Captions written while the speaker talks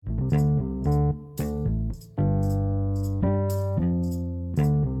Hey,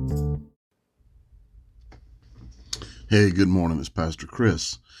 good morning. It's Pastor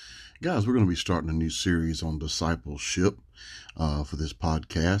Chris. Guys, we're going to be starting a new series on discipleship for this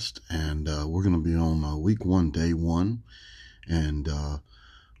podcast, and we're going to be on week 1, day 1, and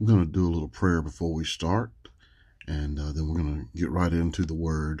we're going to do a little prayer before we start, and then we're going to get right into the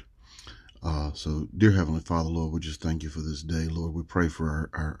Word. So, dear Heavenly Father, Lord, we just thank you for this day. Lord, we pray for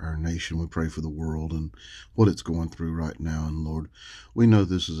our nation. We pray for the world and what it's going through right now. And Lord, we know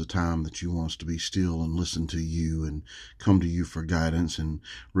this is a time that you want us to be still and listen to you and come to you for guidance and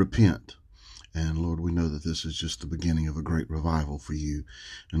repent. And Lord, we know that this is just the beginning of a great revival for you.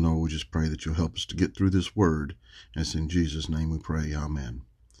 And Lord, we just pray that you'll help us to get through this word. And it's in Jesus' name we pray. Amen.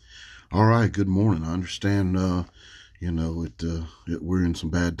 All right. Good morning. I understand, we're in some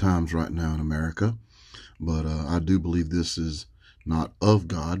bad times right now in America, but I do believe this is not of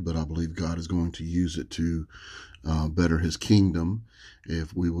God, but I believe God is going to use it to better his kingdom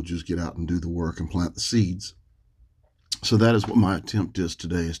if we will just get out and do the work and plant the seeds. So that is what my attempt is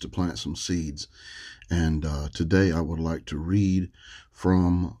today, is to plant some seeds. And today I would like to read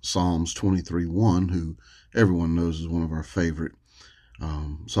from Psalms 23:1, who everyone knows is one of our favorite.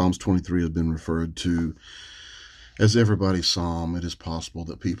 Psalms 23 has been referred to as everybody's psalm. It is possible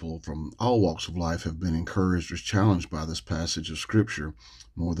that people from all walks of life have been encouraged or challenged by this passage of Scripture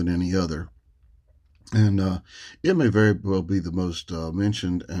more than any other. And it may very well be the most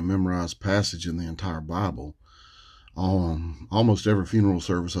mentioned and memorized passage in the entire Bible. Almost every funeral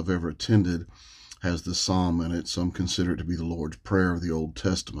service I've ever attended has this psalm in it. Some consider it to be the Lord's Prayer of the Old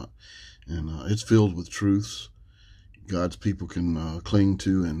Testament. And it's filled with truths God's people can cling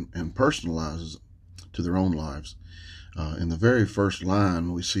to and personalize to their own lives. In the very first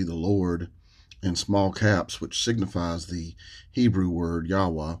line, we see the Lord in small caps, which signifies the Hebrew word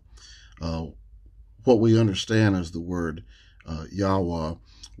Yahweh. What we understand as the word Yahweh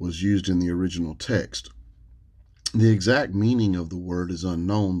was used in the original text. The exact meaning of the word is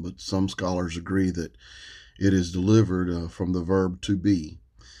unknown, but some scholars agree that it is delivered from the verb to be.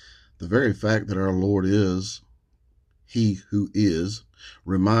 The very fact that our Lord is He who is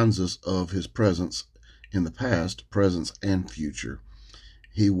reminds us of his presence in the past, present, and future.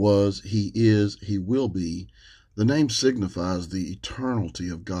 He was, he is, he will be. The name signifies the eternality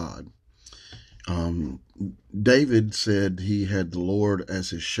of God. David said he had the Lord as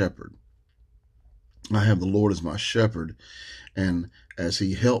his shepherd. I have the Lord as my shepherd, and as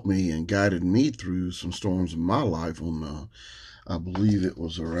he helped me and guided me through some storms in my life I believe it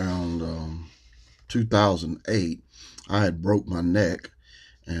was around 2008, I had broke my neck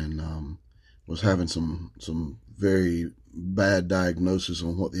and was having some very bad diagnosis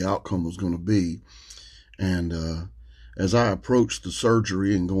on what the outcome was going to be. And as I approached the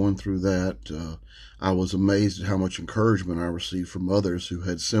surgery and going through that, I was amazed at how much encouragement I received from others who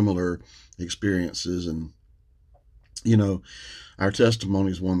had similar experiences. And, our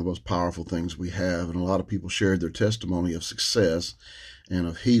testimony is one of the most powerful things we have. And a lot of people shared their testimony of success and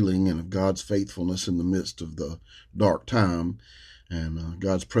of healing and of God's faithfulness in the midst of the dark time. And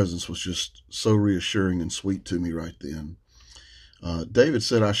God's presence was just so reassuring and sweet to me right then. David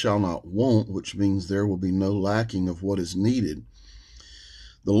said, I shall not want, which means there will be no lacking of what is needed.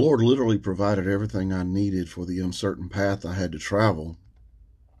 The Lord literally provided everything I needed for the uncertain path I had to travel.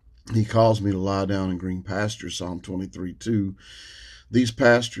 He caused me to lie down in green pastures, Psalm 23:2. These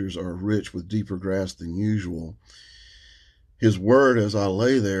pastures are rich with deeper grass than usual. His word, as I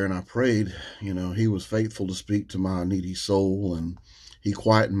lay there and I prayed, he was faithful to speak to my needy soul, and he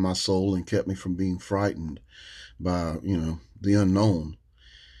quietened my soul and kept me from being frightened by, the unknown.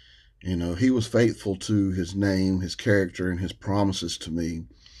 He was faithful to his name, his character, and his promises to me.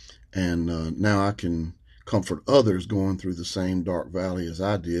 And now I can comfort others going through the same dark valley as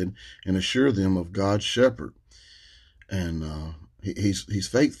I did and assure them of God's shepherd. And he's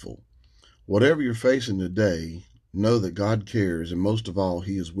faithful. Whatever you're facing today, know that God cares, and most of all,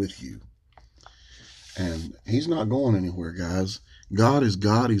 he is with you. And he's not going anywhere, guys. God is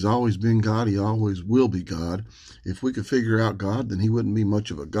God. He's always been God. He always will be God. If we could figure out God, then he wouldn't be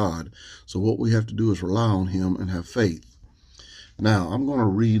much of a God. So what we have to do is rely on him and have faith. Now, I'm going to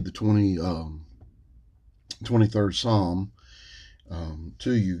read the 23rd Psalm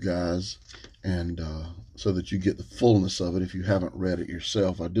to you guys, and so that you get the fullness of it if you haven't read it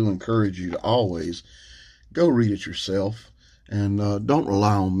yourself. I do encourage you to always go read it yourself, and don't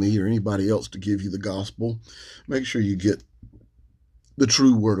rely on me or anybody else to give you the gospel. Make sure you get the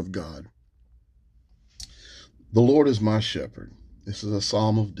true word of God. The Lord is my shepherd. This is a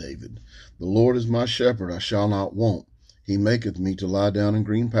psalm of David. The Lord is my shepherd, I shall not want. He maketh me to lie down in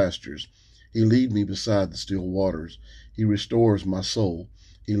green pastures. He lead me beside the still waters. He restores my soul.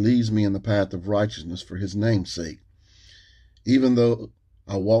 He leads me in the path of righteousness for his name's sake. Even though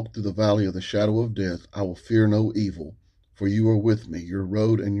I walk through the valley of the shadow of death, I will fear no evil, for you are with me. Your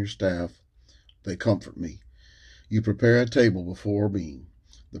rod and your staff, they comfort me. You prepare a table before me,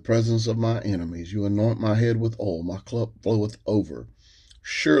 the presence of my enemies. You anoint my head with oil. My cup floweth over.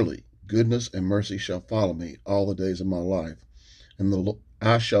 Surely goodness and mercy shall follow me all the days of my life, and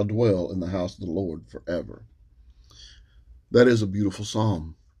I shall dwell in the house of the Lord forever. That is a beautiful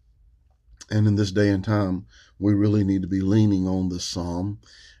psalm. And in this day and time, we really need to be leaning on this psalm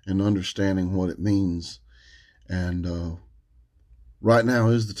and understanding what it means. And right now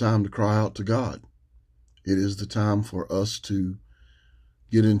is the time to cry out to God. It is the time for us to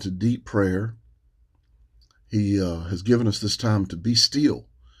get into deep prayer. He has given us this time to be still.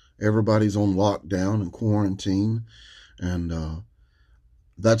 Everybody's on lockdown and quarantine. And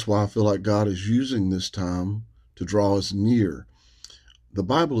that's why I feel like God is using this time to draw us near. The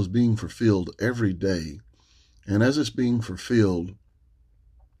Bible is being fulfilled every day. And as it's being fulfilled,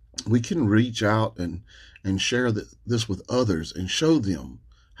 we can reach out and share this with others and show them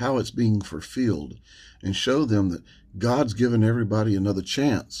how it's being fulfilled and show them that God's given everybody another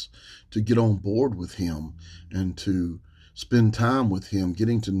chance to get on board with him and to spend time with him,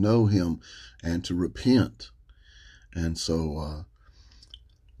 getting to know him and to repent. And so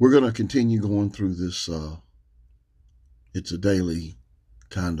we're going to continue going through this. It's a daily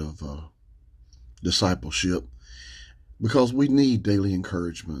kind of discipleship, because we need daily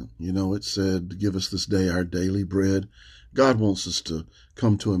encouragement. You know, it said to give us this day our daily bread. God wants us to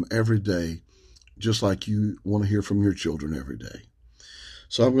come to him every day, just like you want to hear from your children every day.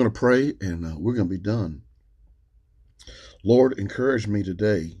 So I'm going to pray, and we're going to be done. Lord, encourage me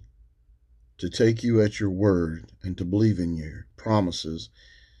today to take you at your word and to believe in your promises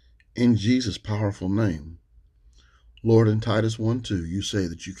in Jesus' powerful name. Lord, in Titus 1:2, you say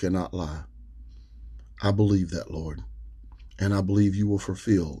that you cannot lie. I believe that, Lord, and I believe you will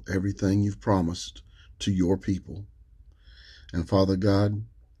fulfill everything you've promised to your people. And Father God,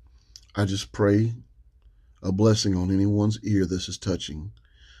 I just pray a blessing on anyone's ear this is touching,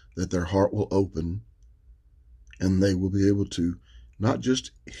 that their heart will open and they will be able to not just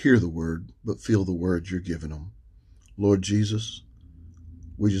hear the word, but feel the word you're giving them. Lord Jesus,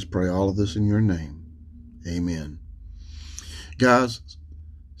 we just pray all of this in your name. Amen. Guys,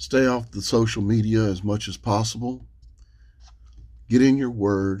 stay off the social media as much as possible. Get in your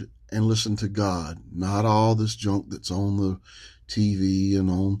word and listen to God, not all this junk that's on the TV and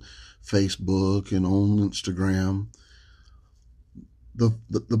on Facebook and on Instagram.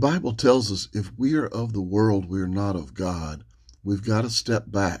 The Bible tells us if we are of the world, we are not of God. We've got to step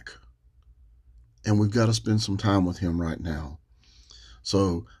back and we've got to spend some time with him right now.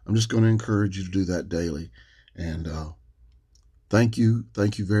 So I'm just going to encourage you to do that daily. And thank you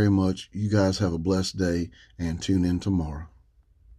very much. You guys have a blessed day and tune in tomorrow.